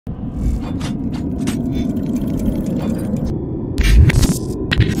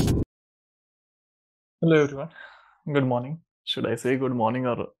Hello everyone. Good morning. Should I say good morning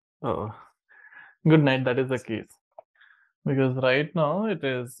or uh, good night? That is the case because right now it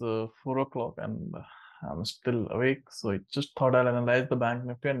is 4 o'clock and I'm still awake. So I just thought I'll analyze the bank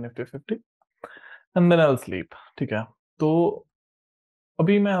Nifty and Nifty 50 and then I'll sleep. ठीक है. तो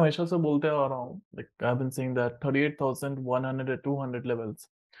अभी मैं हमेशा से बोलते आ रहा हूँ, like I've been saying that 38,100 or 200 levels,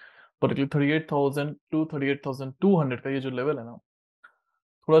 particularly 38,000 to 38,200 का ये जो लेवल है ना,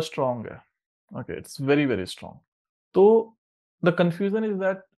 थोड़ा स्ट्रांग है. Okay, it's very very strong. तो the confusion is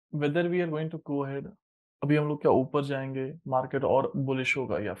that whether we are going to go ahead. अभी हम लोग क्या ऊपर जाएंगे, मार्केट और बुलिश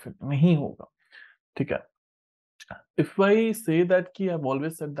होगा या फिर नहीं होगा. ठीक है. इफ आई से दैट कि I have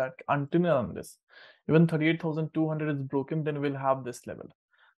always said that until and unless even 38,200 is broken then we'll have this level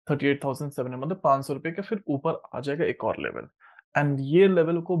 38,700, मतलब 500 रुपए के फिर ऊपर आ जाएगा एक और लेवल. एंड ये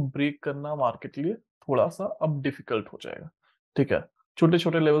लेवल को ब्रेक करना मार्केट के लिए थोड़ा सा अब डिफिकल्ट हो जाएगा. ठीक है. छोटे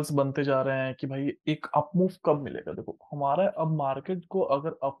छोटे लेवल्स बनते जा रहे हैं कि भाई एक अप मूव कब मिलेगा. देखो हमारा अब मार्केट को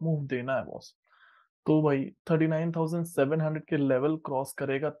अगर अप मूव देना है बॉस, तो भाई 39,700 के लेवल क्रॉस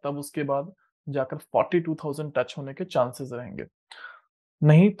करेगा, तब उसके बाद जाकर 42,000 टच होने के चांसेस रहेंगे.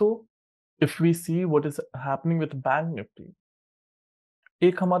 नहीं तो if we see what is happening with bank Nifty,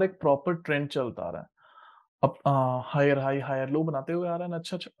 एक हमारा एक प्रॉपर ट्रेंड चलता आ रहा है. अब हायर हाई हायर लो बनाते हुए आ रहा है.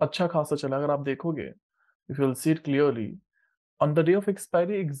 अच्छा अच्छा खासा चला. अगर आप देखोगे, if you will see it clearly, on the day of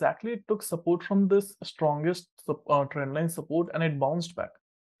expiry exactly it took support from this strongest trend line support and it bounced back.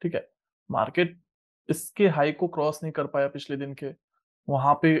 ठीक है. मार्केट इसके हाई को क्रॉस नहीं कर पाया पिछले दिन के.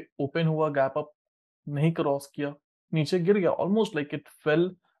 वहां पे ओपन हुआ, गैप अप नहीं क्रॉस किया, नीचे गिर गया, almost like it fail.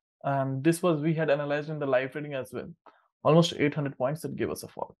 And this was we had analysed in the live trading as well. Almost 800 points it give us a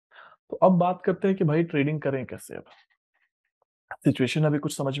fall. तो अब बात करते हैं कि भाई ट्रेडिंग करें कैसे. अब सिचुएशन अभी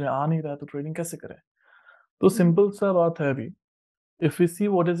कुछ समझ में आ नहीं रहा है, तो ट्रेडिंग कैसे करें. तो सिंपल सा बात है. अभी if we see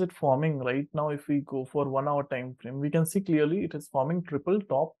what is it forming right now, if we go for 1 hour time frame, we can see clearly it is forming triple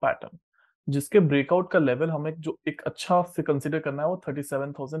top pattern, जिसके ब्रेकआउट का लेवल हमें जो एक अच्छा से कंसीडर करना है वो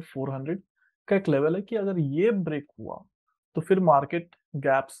 37,400 का एक लेवल है कि अगर ये ब्रेक हुआ तो फिर मार्केट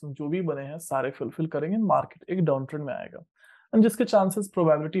गैप्स जो भी बने हैं सारे फुलफिल करेंगे, मार्केट एक डाउन ट्रेंड में आएगा. एंड जिसके चांसेस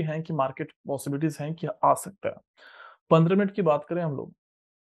प्रोबेबिलिटी हैं कि मार्केट पॉसिबिलिटीज हैं कि आ सकता है. 15 मिनट की बात करें हम लोग,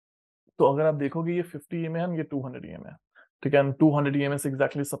 तो अगर आप देखोगे ये 50 EM है, ये 200 EM है. ठीक है. 200 EM से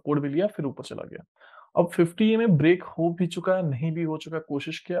एग्जैक्टली सपोर्ट भी लिया, फिर ऊपर चला गया. अब 50 EM ब्रेक हो भी चुका है, नहीं भी हो चुका,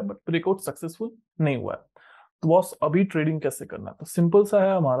 कोशिश किया बट ब्रेकआउट सक्सेसफुल नहीं हुआ है. तो बॉस अभी ट्रेडिंग कैसे करना है, तो सिंपल सा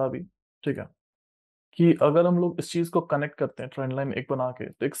है हमारा भी. ठीक है. कि अगर हम लोग इस चीज को कनेक्ट करते हैं ट्रेंड लाइन एक बना के,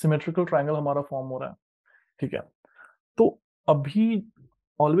 तो एक सिमेट्रिकल ट्रायंगल हमारा फॉर्म हो रहा है. ठीक है. तो अभी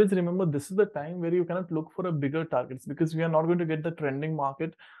always remember this is the time where you cannot look for a bigger targets because we are not going to get the trending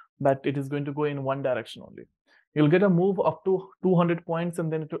market that it is going to go in one direction only. You'll get a move up to 200 points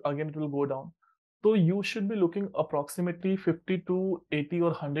and then again it will go down. So you should be looking approximately 50 to 80 or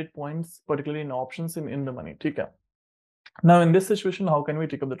 100 points, particularly in options in the money. ठीक है. Now in this situation, how can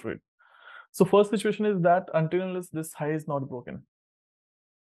we take up the trade? So first situation is that until unless this high is not broken,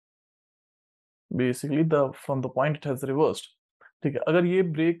 basically the from the point it has reversed. ठीक है. अगर ये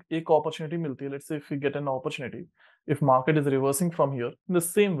break एक opportunity मिलती है, let's say if we get an opportunity, if market is reversing from here, in the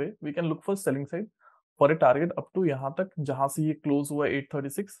same way we can look for selling side for a target up to यहाँ तक जहां से ये क्लोज हुआ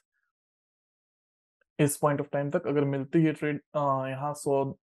 836. इस पॉइंट ऑफ टाइम तक अगर मिलती है ट्रेड यहाँ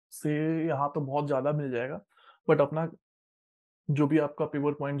 100 से यहाँ तो बहुत ज्यादा मिल जाएगा. बट अपना जो भी आपका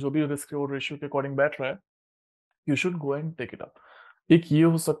पिवट पॉइंट, जो भी रिस्क रिवॉर्ड रेशियो के अकॉर्डिंग बैठ रहा है, you should go and take it up. एक ये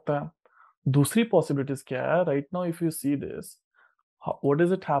हो सकता है. दूसरी पॉसिबिलिटीज क्या है, right now if you see this, what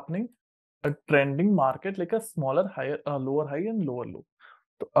is it happening, a trending market like a smaller higher lower high and lower low.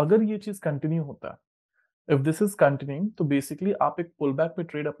 तो अगर ये चीज कंटिन्यू होता है, if this is continuing, तो बेसिकली आप एक पुल बैक पे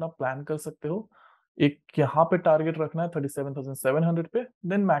ट्रेड अपना प्लान कर सकते हो. एक यहाँ पे टारगेट रखना है 37,700 पे,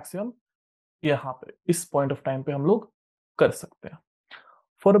 देन मैक्सिमम यहाँ पे इस पॉइंट ऑफ टाइम पे हम लोग कर सकते हैं.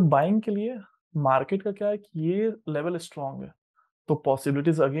 फॉर बाइंग के लिए मार्केट का क्या है कि ये लेवल स्ट्रॉन्ग है, तो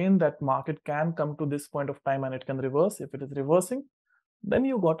possibilities again that market can come to this point of time and it can reverse. If it is reversing then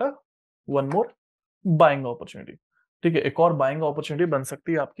you got a one more buying opportunity. ठीक है. एक और बाइंग अपॉर्चुनिटी बन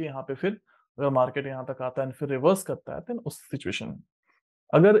सकती है आपकी यहाँ पे. फिर अगर मार्केट यहाँ तक आता है फिर रिवर्स करता है, देन उस सिचुएशन में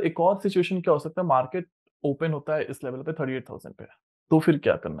अगर एक और सिचुएशन क्या हो सकता है, मार्केट ओपन होता है इस लेवल पे 38,000 पे, तो फिर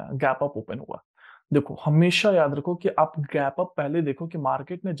क्या करना है, गैप अप ओपन हुआ. देखो हमेशा याद रखो कि आप गैप अप पहले देखो कि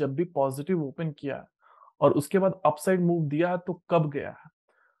मार्केट ने जब भी पॉजिटिव ओपन किया है और उसके बाद अपसाइड मूव दिया है तो कब गया है.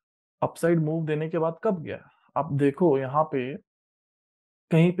 अपसाइड मूव देने के बाद कब गया है, आप देखो यहाँ पे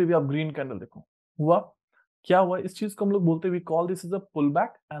कहीं पे भी आप ग्रीन कैंडल देखो हुआ, क्या हुआ इस चीज को हम लोग बोलते हैं, we call this is a pull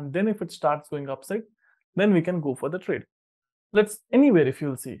back, and then if it starts going upside then we can go for the trade. Let's anywhere if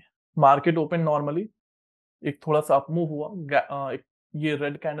you see market open normally, एक थोड़ा सा अप मूव हुआ, एक ये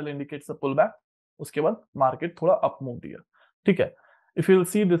red candle indicates a pull back, उसके बाद market थोड़ा up move दिया, ठीक है। If you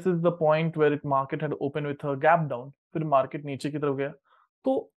see this is the point where it market had open with a gap down, फिर मार्केट नीचे की तरफ गया।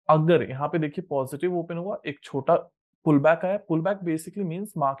 तो अगर यहाँ पे देखिए पॉजिटिव ओपन हुआ, एक छोटा पुल बैक आया, pull back basically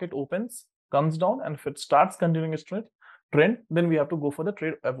means market opens, comes down and फिर starts continuing it's trend, then we have to go for the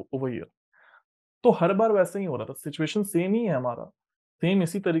trade over here. तो हर बार वैसे ही हो रहा था, सिचुएशन सेम ही है हमारा, सेम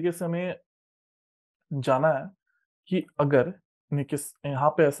इसी तरीके से हमें जाना है कि अगर किस यहाँ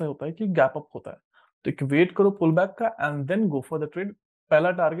पे ऐसा होता है कि गैप अप होता है, तो एक वेट करो पुल बैक का and then go for the trade.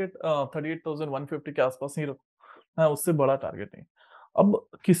 पहला टारगेट 38,150 के आसपास ही रखो, हाँ, उससे बड़ा टारगेट नहीं। अब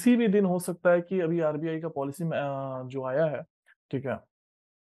किसी भी दिन हो सकता है कि अभी आरबीआई का पॉलिसी में जो आया है, ठीक है,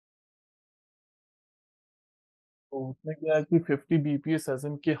 तो उसमें क्या है कि 50 बीपीएस एज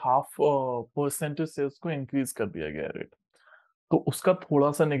इन के हाफ परसेंटेज से उसको इंक्रीज कर दिया गया है रेट। तो उसका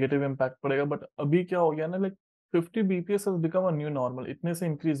थोड़ा सा नेगेटिव इम्पैक्ट पड़ेगा, बट अभी क्या हो गया ना, like 50 BPS has become a new normal, इतने से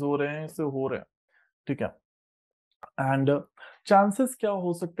इंक्रीज हो रहे हैं, इससे हो रहे हैं, ठीक है। एंड चांसेस क्या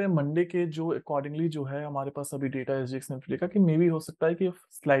हो सकते हैं मंडे के, जो अकॉर्डिंगली जो है हमारे पास अभी डेटा एसजीएक्स निफ्टी का, कि मे बी हो सकता है कि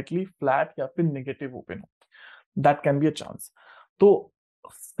स्लाइटली फ्लैट या फिर नेगेटिव ओपन हो, that can be a chance. तो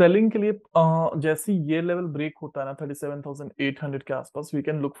सेलिंग के लिए जैसे ही ये लेवल ब्रेक होता है ना 37,800 के आसपास, we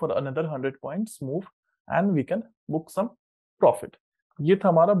can look for another 100 points move and we can book some profit. ये था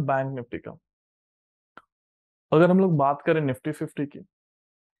हमारा बैंक निफ्टी का। अगर हम लोग बात करें निफ्टी 50 की,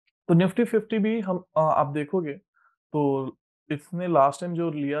 तो निफ्टी 50 भी हम आप देखोगे तो इसने लास्ट टाइम जो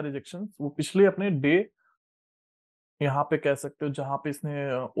लिया रिजेक्शन, वो पिछले अपने डे, यहाँ पे कह सकते हो जहां पे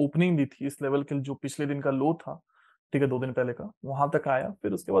इसने ओपनिंग दी थी इस लेवल के, जो पिछले दिन का लो था, ठीक है, 2 दिन पहले का, वहां तक आया,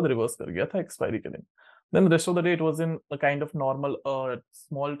 फिर उसके बाद रिवर्स कर गया था एक्सपायरी के दिन। Then rest of the day it was in kind of normal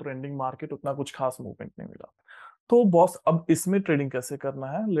small trending market, उतना कुछ खास मूवमेंट नहीं मिला। तो बॉस अब इसमें ट्रेडिंग कैसे करना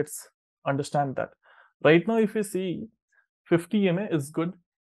है, let's understand that. Right now if you see 50 EMA is good,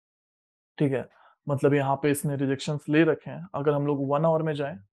 ठीक है, मतलब यहाँ पे इसने रिजेक्शंस ले रखे हैं। अगर हम लोग 1 आवर में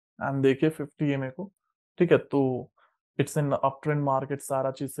जाएं एंड देखें 50 EMA को, ठीक है, तो it's an up trend market,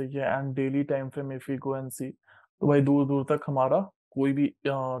 सारा चीज सही है। And daily time frame if we go and सी, तो भाई दूर दूर तक हमारा कोई भी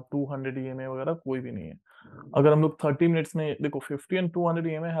 200 EMA वगैरह कोई भी नहीं है। अगर हम लोग 30 मिनट्स में देखो, 50 and 200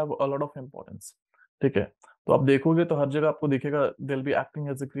 EMA have a lot of importance, ठीक है। तो आप देखोगे तो हर जगह आपको दिखेगा they will be acting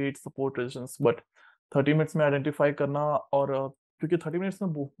as a great support resistance, but 30 minutes में आइडेंटिफाई करना, और क्योंकि 30 मिनट्स में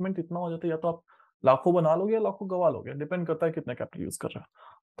मूवमेंट इतना हो जाता है, या तो आप लाखों बना लोगे या लाखों गवा लोगे, डिपेंड करता है कितना कैपिटल यूज कर रहे हैं।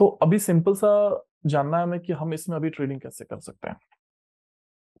 तो अभी सिंपल सा जानना है हमें कि हम इसमें अभी ट्रेडिंग कैसे कर सकते हैं।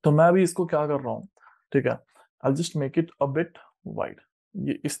 तो मैं अभी इसको क्या कर रहा हूँ, ठीक है, I just make it a bit wide,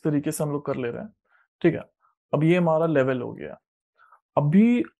 ये इस तरीके से हम लोग कर ले रहे हैं, ठीक है। अब ये हमारा लेवल हो गया।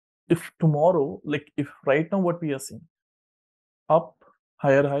 अभी if tomorrow, like if right now what we are seeing, up,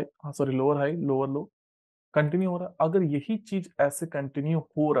 higher high, sorry lower high lower low, continue हो रहा है। अगर यही चीज ऐसे कंटिन्यू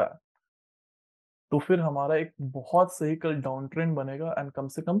हो रहा है, तो फिर हमारा एक बहुत सही कल डाउन ट्रेंड बनेगा, एंड कम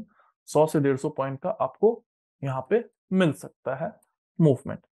से कम 100 से 150 पॉइंट का आपको यहाँ पे मिल सकता है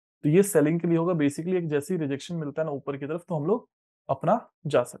मूवमेंट। तो ये सेलिंग के लिए होगा बेसिकली, एक जैसी रिजेक्शन मिलता है ना ऊपर की तरफ, तो हम लोग अपना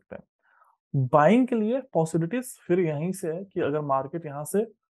जा सकते हैं। बाइंग के लिए पॉसिबिलिटीज फिर यहीं से है कि अगर मार्केट यहाँ से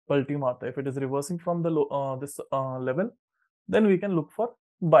पलटी मारता है, if it is reversing from the this level, then we can look for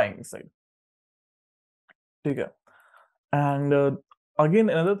buying side, ठीक है। And again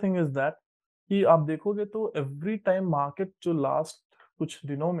another thing is that, कि आप देखोगे तो एवरी टाइम मार्केट जो लास्ट कुछ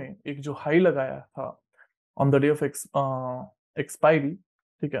दिनों में एक जो हाई लगाया था on the day of expiry,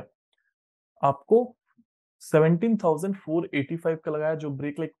 ठीक है, आपको 17,485 का लगाया, जो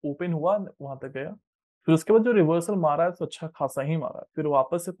ब्रेक लाइक ओपन हुआ वहां तक गया। फिर उसके बाद जो रिवर्सल मारा है तो अच्छा खासा ही मारा है, फिर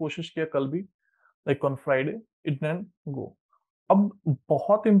वापस से कोशिश किया कल भी, like on Friday, it didn't go. अब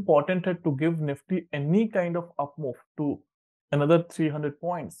बहुत इंपॉर्टेंट है to give Nifty any kind of up move to another 300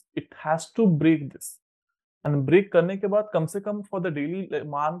 points, it has to break this, and break करने के बाद कम से कम फॉर द डेली,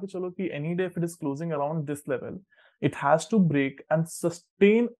 मान के चलो कि any day if it is closing around this level, it has to break and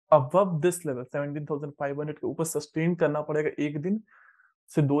sustain above this level 17,500 के ऊपर सस्टेन करना पड़ेगा, एक दिन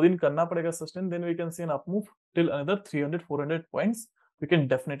से 2 दिन करना पड़ेगा sustain, then we can C N up move till another 300 400 points, we can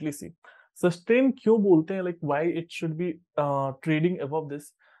definitely C. Sustain क्यों बोलते हैं, like why it should be trading above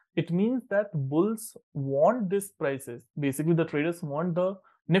this, it means that bulls want this prices, basically the traders want the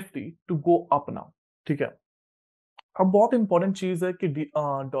nifty to go up now, ठीक है। अब बहुत important चीज है कि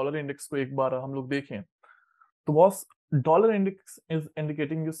डॉलर इंडेक्स को एक बार हम लोग देखें, तो boss dollar index is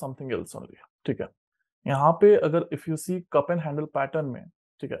indicating you something else only, ठीक है। यहाँ पे अगर if you see cup and handle pattern में,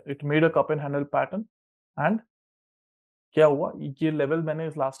 ठीक है, it made a cup and handle pattern, and क्या हुआ, ये लेवल मैंने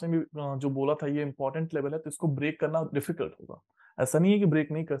लास्ट टाइम भी जो बोला था ये इंपॉर्टेंट लेवल है, तो इसको ब्रेक करना डिफिकल्ट होगा। ऐसा नहीं है कि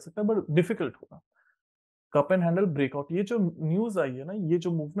ब्रेक नहीं कर सकता, बट डिफिकल्ट होगा। कप एंड हैंडल ब्रेकआउट, ये जो न्यूज आई है ना, ये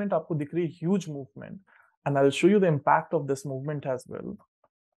जो मूवमेंट आपको दिख रही है, huge movement, and I will show you the impact of this movement as well.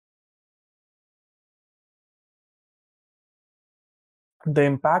 The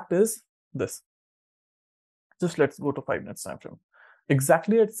impact is this. Just let's go to 5 minutes time frame.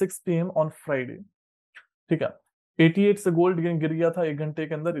 Exactly at 6 p.m. on Friday, ठीक है, 88 से gold गिर गया था 1 घंटे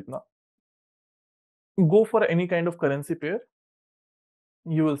के अंदर इतना। Go for any kind of currency pair,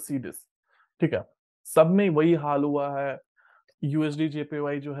 you will see this, ठीक है। सब में वही हाल हुआ है। यूएसडी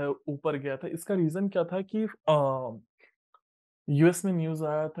जेपीवाई जो है ऊपर गया था, इसका रीजन क्या था कि यूएस में न्यूज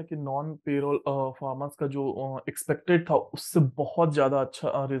आया था कि नॉन पेरोल फार्मर्स का जो एक्सपेक्टेड था उससे बहुत ज्यादा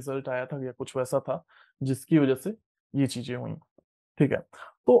अच्छा रिजल्ट आया था, या कुछ वैसा था, जिसकी वजह से ये चीजें हुई, ठीक है।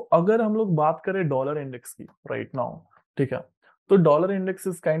 तो अगर हम लोग बात करें डॉलर इंडेक्स की राइट नाउ, ठीक है, तो dollar index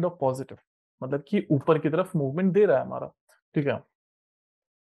is kind of positive, मतलब कि ऊपर की तरफ मूवमेंट दे रहा है हमारा, ठीक है।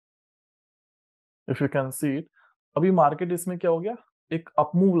 If you can see it, अभी मार्केट इसमें क्या हो गया, एक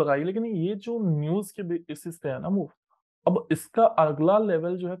अप मूव लगाई, लेकिन ये जो न्यूज के बेसिस पे है ना मूव, अब इसका अगला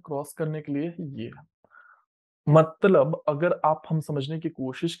लेवल जो है क्रॉस करने के लिए ये है। मतलब अगर आप हम समझने की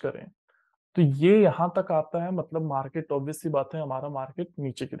कोशिश करें तो ये यहां तक आता है, मतलब मार्केट ऑब्वियस सी बात है हमारा मार्केट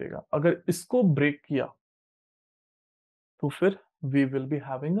नीचे गिरेगा। अगर इसको ब्रेक किया तो फिर we will be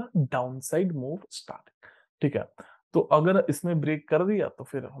having a downside move start, ठीक है। तो अगर इसमें ब्रेक कर दिया तो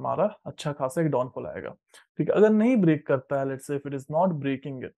फिर हमारा अच्छा खासा एक डाउनफॉल आएगा, ठीक है। अगर नहीं ब्रेक करता है, let's say if it is not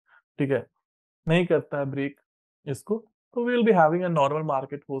breaking it, ठीक है, नहीं करता है ब्रेक इसको, तो we will be having a normal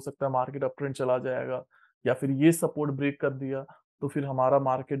market. हो सकता है मार्केट अप ट्रेंड चला जाएगा, या फिर ये सपोर्ट ब्रेक कर दिया तो फिर हमारा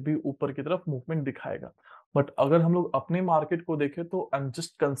मार्केट भी ऊपर की तरफ मूवमेंट दिखाएगा। बट अगर हम लोग अपने मार्केट को देखें तो I am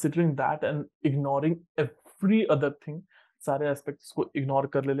just considering that and ignoring every other thing, सारे एस्पेक्ट्स को इग्नोर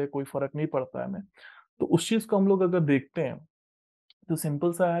कर ले कोई फर्क नहीं पड़ता है हमें। तो उस चीज को हम लोग अगर देखते हैं तो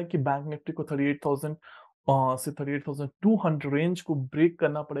सिंपल सा है कि बैंक निफ्टी को 38,000 से 38,200 रेंज को ब्रेक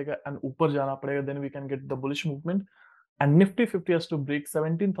करना पड़ेगा एंड ऊपर जाना पड़ेगा, then we can get the bullish movement. And Nifty 50 has to break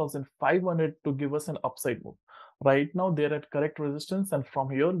 17,500 to give us an upside move. Right now, they're at correct resistance, and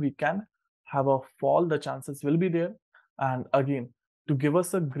from here we can have a fall. The chances will be there. And again, to give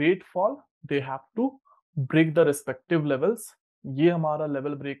us a great fall, they have to break the respective levels. ये हमारा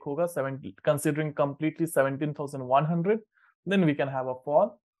level break होगा 70, considering completely 17,100, then we can have a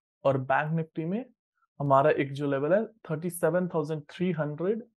fall. और bank Nifty में हमारा एक जो level है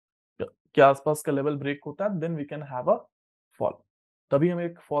 37,300 के आसपास का लेवल ब्रेक होता है, then we can have a fall, तभी हमें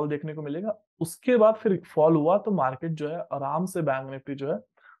एक फॉल देखने को मिलेगा। उसके बाद फिर फॉल हुआ तो मार्केट जो है आराम से बैंक निफ्टी जो है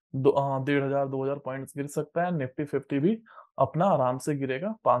 1,500-2,000 पॉइंट्स गिर सकता है, निफ्टी 50 भी अपना आराम से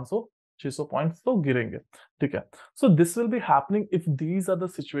गिरेगा, 500-600 पॉइंट्स तो गिरेंगे, ठीक है। So this will be happening if these are the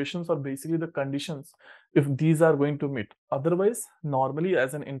situations और basically the conditions, if these are going to meet. Otherwise normally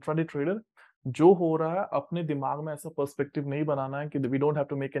as an intraday trader जो हो रहा है अपने दिमाग में ऐसा पर्सपेक्टिव नहीं बनाना है कि we don't have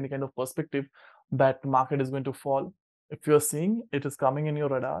to make any kind of perspective that market is going to fall. If you're seeing it is coming in your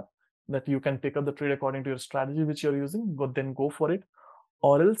radar that you can take up the trade according to your strategy which you're using, then go for it,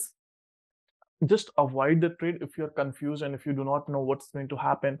 or else just avoid the trade if you're confused and if you do not know what's going to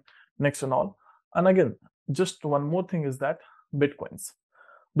happen next and all. And again, just one more thing is that bitcoins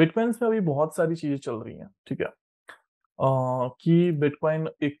में अभी बहुत सारी चीजें चल रही हैं, ठीक है। कि बिटकॉइन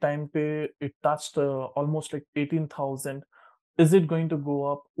एक टाइम पे it touched almost like 18,000, is it going to go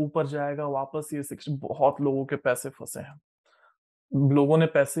up, ऊपर जाएगा वापस ये 60, बहुत लोगों के पैसे फंसे हैं, लोगों ने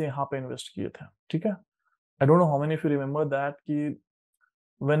पैसे यहाँ पे इन्वेस्ट किए थे, ठीक है। I don't know how many if you remember that कि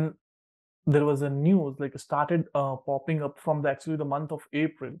when there was a news like started popping up from the actually the month of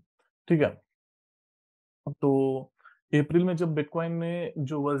April, ठीक है। तो अप्रैल में जब बिटकॉइन ने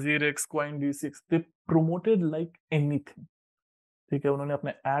जो वजीर एक्स कॉइन D6 दे प्रोमोटेड लाइक एनीथिंग, ठीक है, उन्होंने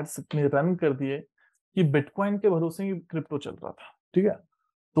अपने एड्स इतने रन कर दिए कि बिटकॉइन के भरोसे ही क्रिप्टो चल रहा था, ठीक है।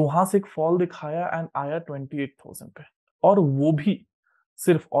 तो वहां से एक फॉल दिखाया एंड आया 28,000 पे, और वो भी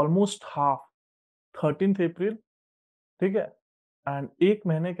सिर्फ ऑलमोस्ट हाफ 13 अप्रैल, ठीक है। एंड एक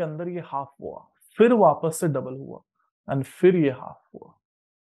महीने के अंदर ये हाफ हुआ, फिर वापस से डबल हुआ एंड फिर ये हाफ हुआ,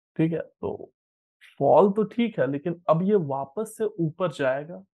 ठीक है। तो फॉल तो ठीक है, लेकिन अब ये वापस से ऊपर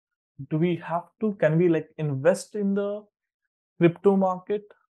जाएगा। Do we have to, can we like invest in the crypto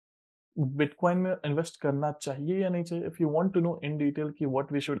market, bitcoin में इन्वेस्ट करना चाहिए या नहीं चाहिए? If you want to know in detail कि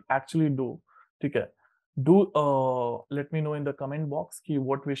what we should actually do, ठीक है, do let me know in the comment box कि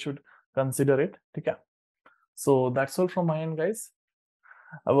what we should consider it, ठीक है। So that's all from my and guys,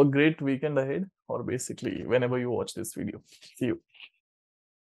 have a great weekend ahead, और basically whenever you watch this video, see you.